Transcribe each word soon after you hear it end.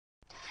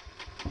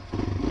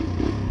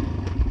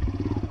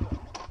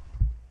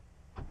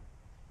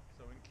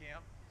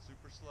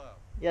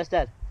Yes,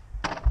 Dad.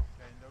 Okay,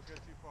 don't get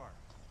too far.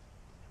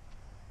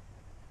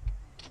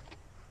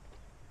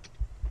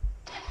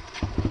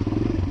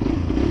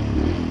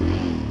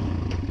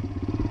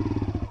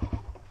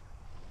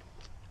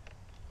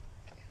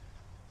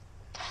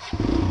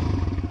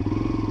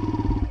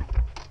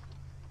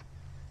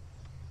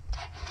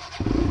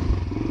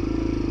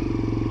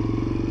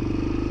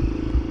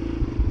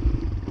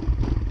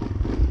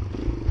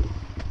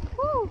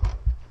 Woo!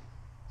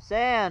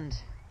 Sand.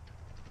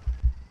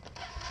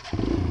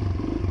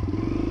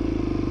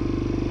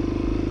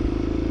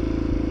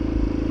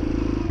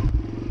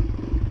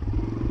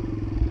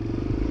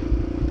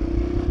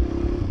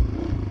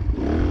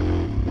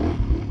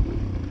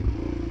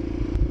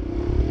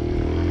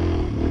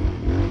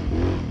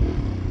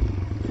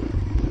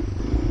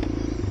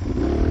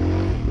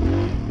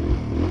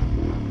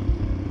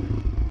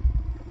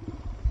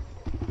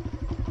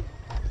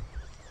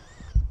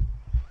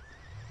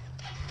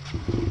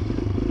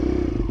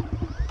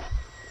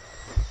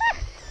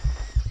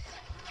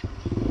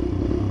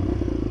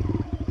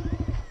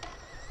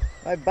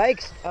 My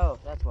bike's... Oh,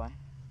 that's why.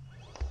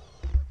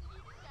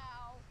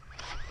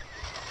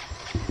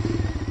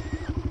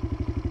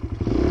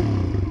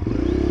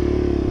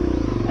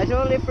 I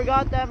totally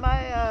forgot that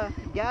my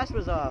gas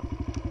was off.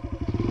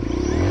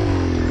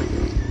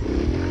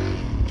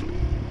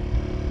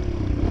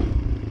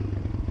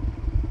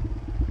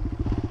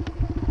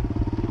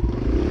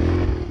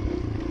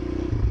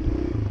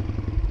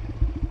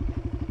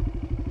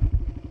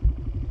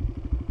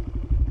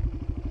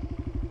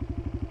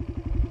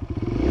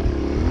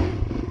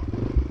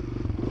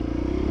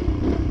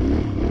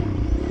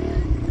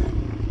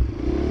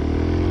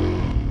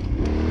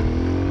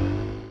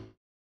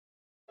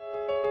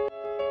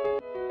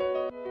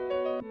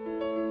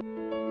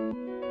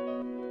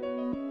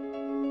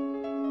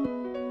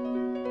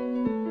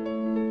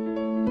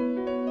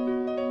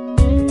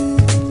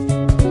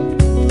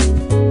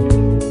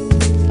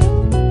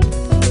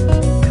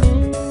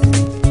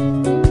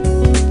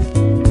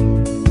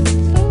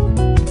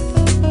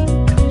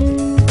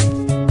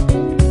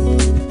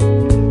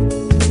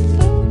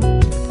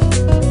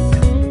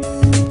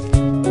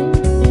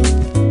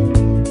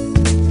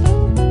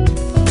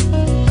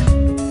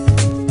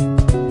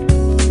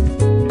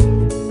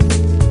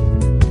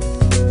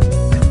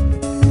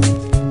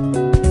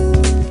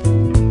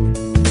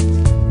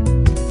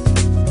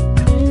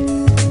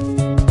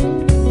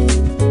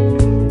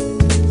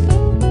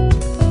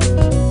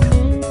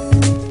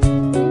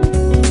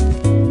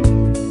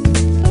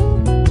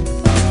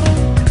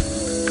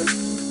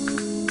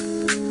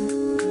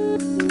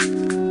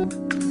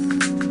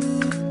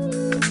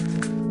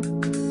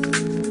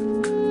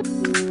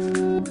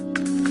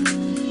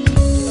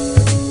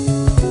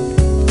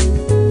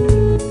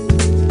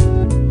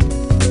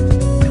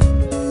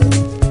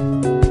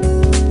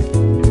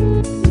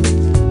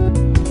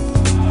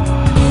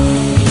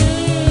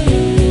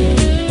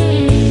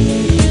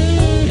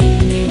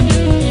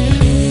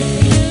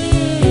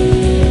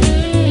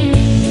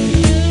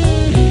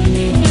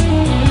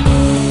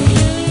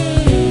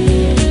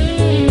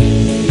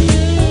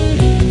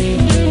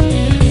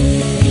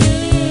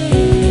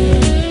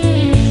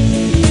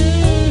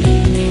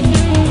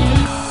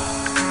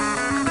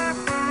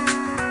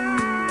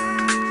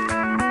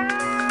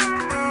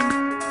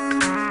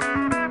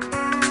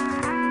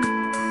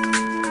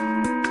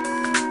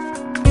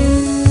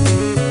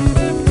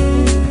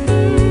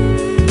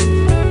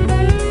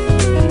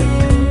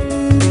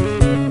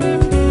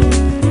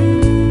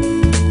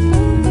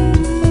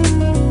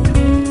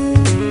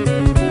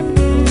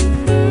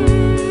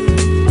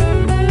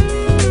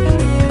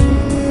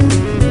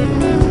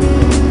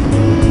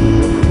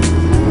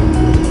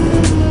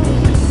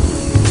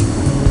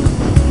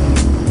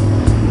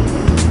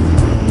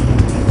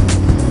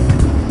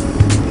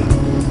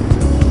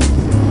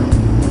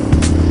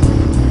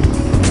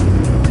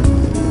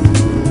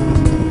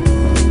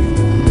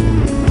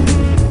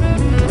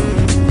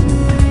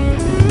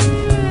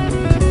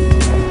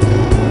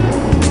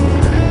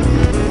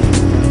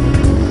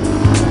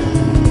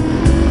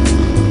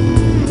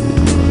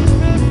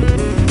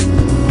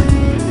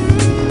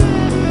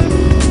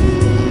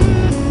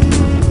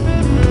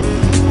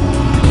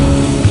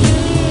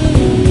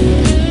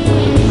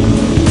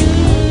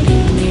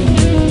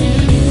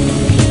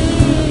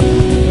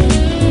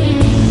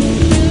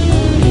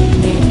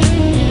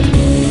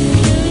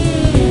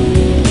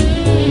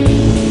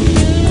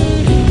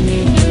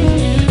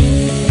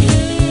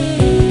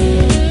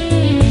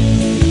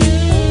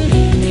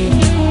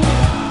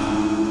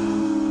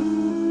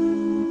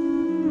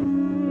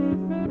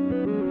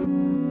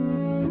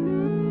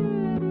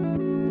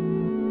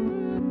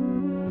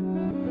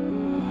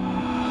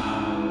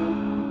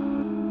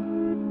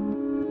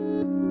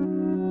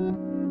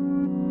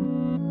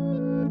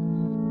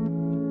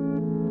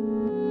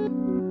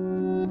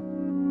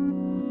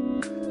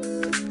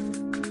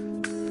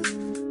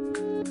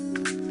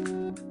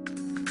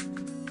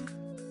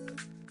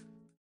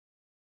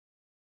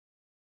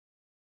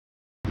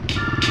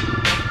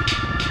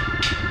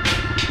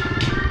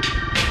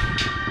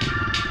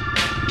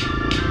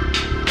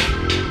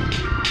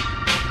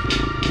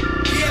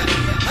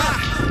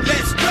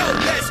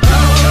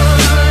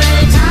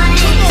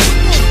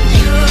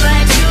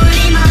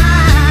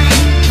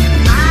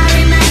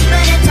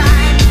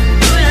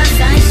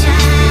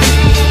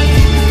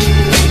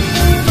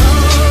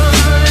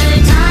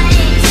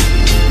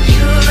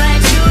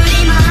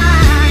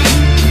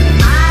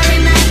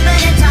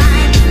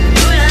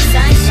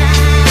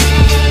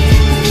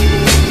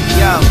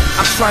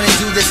 trying to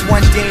do this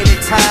one day at a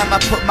time. I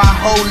put my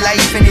whole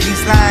life into these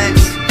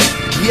lines.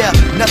 Yeah,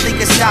 nothing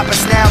can stop us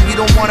now. You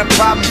don't want a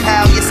problem,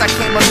 pal. Yes, I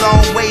came a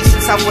long way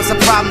since I was a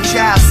problem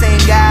child. Same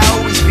guy I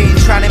always been,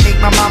 trying to make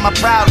my mama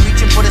proud.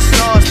 Reaching for the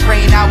stars,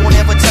 praying I won't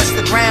ever touch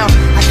the ground.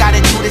 I gotta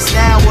do this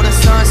now while the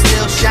sun's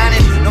still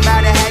shining. No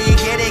matter how you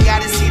get it,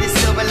 gotta see the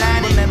silver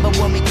lining. Remember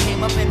when we came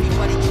up,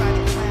 everybody tried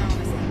to clown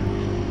us.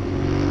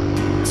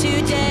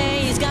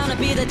 Today is gonna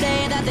be the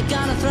day that they're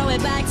gonna throw it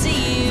back to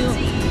you.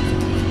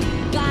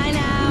 By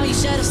now you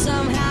should have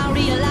somehow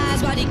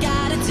realized what you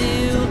gotta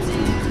do.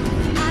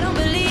 I don't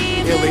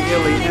believe Illy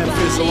and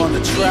Phazes on the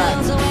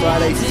track.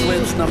 Friday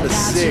Flips number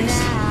 6.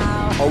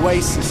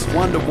 Oasis,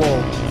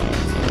 Wonderwall.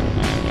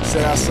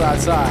 Say outside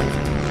time.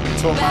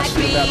 Talk my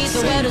shit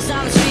about the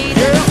same.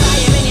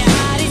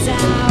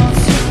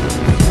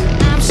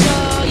 I'm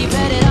sure you've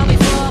heard it all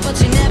before, but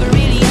you never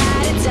really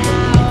had it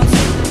out.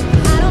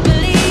 I don't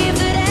believe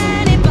that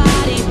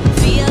anybody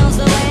feels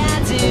the way I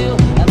do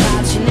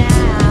about you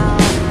now.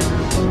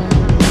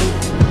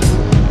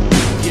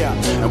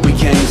 Yeah, and we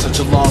came such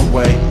a long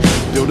way.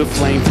 Build a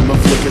flame from a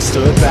flicker,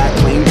 stood back,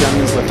 clean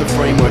youngins, left a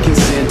framework in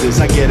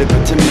cinders. I get it,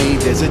 but to me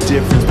there's a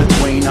difference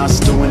between us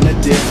doing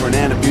it different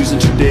and abusing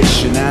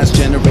tradition. As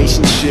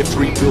generations shift,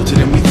 rebuilt it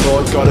and we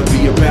thought gotta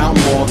be about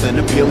more than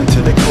appealing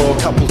to the core.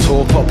 Couple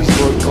tall poppies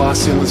broke glass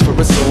ceilings for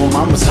us all.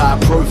 Mine was high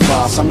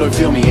profile, some don't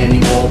feel me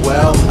anymore.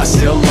 Well, I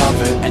still love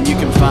it, and you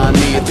can find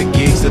me at the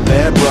gigs that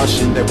they're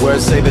brushing. Their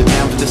words say they're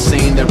down for the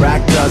scene, their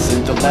act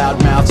doesn't. The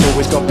loud mouths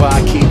always got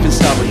by, keeping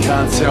stubborn.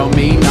 Can't tell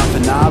me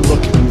nothing, I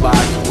look at them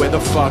like, where the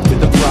fuck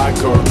did the pride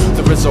go?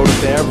 The result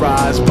of their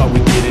rise, but we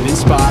did it in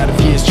spite of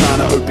years trying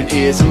to open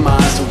ears and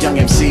minds. So young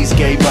MCs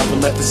gave up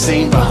and left the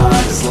scene behind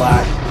us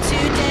like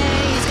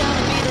Today is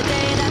gonna be the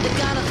day that they're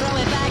gonna throw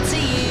it back to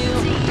you.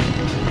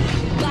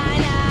 By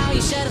now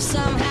you should have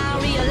somehow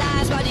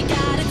realized what you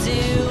gotta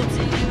do.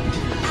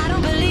 I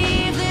don't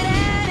believe that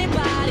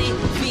anybody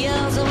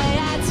feels the way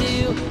I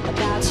do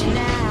about you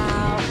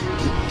now.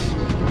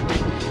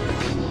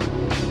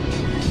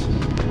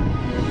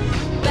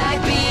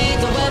 Backbeat,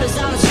 the word is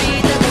on the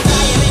street that the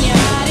fire in your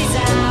heart is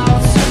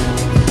out.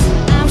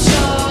 I'm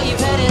sure you've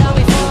heard it all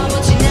before,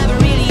 but you never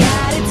really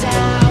had it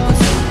out.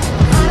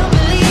 I don't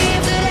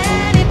believe that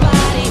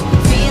anybody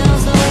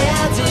feels the way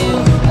I do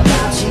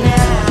about you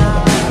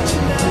now.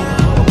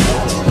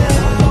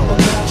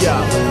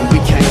 yeah, and we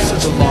came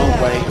such a long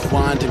way.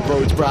 Winding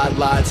roads, bright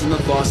lights and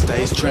the lost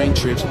days. Train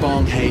trips,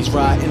 bong haze,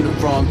 right in the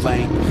wrong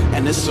lane.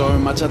 And there's so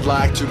much I'd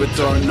like to, but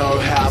don't know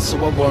how, so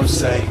I won't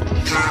say.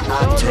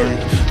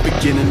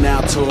 Beginning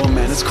our tour,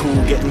 man, it's cool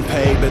getting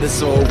paid, but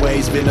it's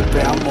always been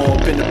about more,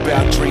 been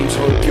about dreams.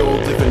 Hope you're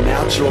living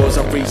out yours.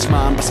 I reach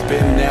mine by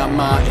spitting out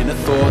my inner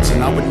thoughts,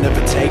 and I would never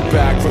take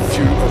back,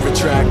 refute or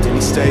retract any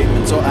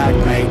statements or act,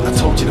 mate. I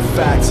told you the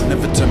facts, I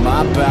never turn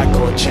my back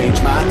or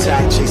change my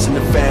tack. Chasing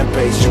the fan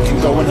base, you can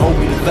go and hold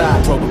me to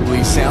that.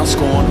 Probably sound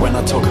scorned when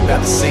I talk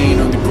about the scene,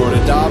 only brought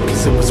it up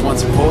cause it was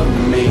once important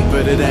to me.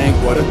 But it ain't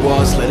what it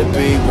was, let it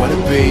be what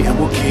it be, and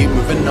we'll keep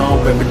moving on,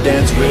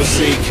 evidence we'll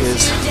see,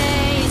 cause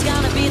Today is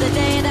gonna be the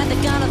day that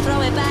they're gonna throw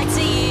it back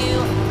to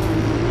you.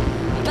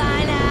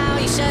 By now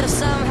you should have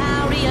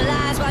somehow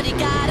realized what you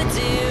gotta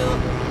do.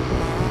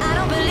 I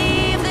don't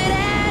believe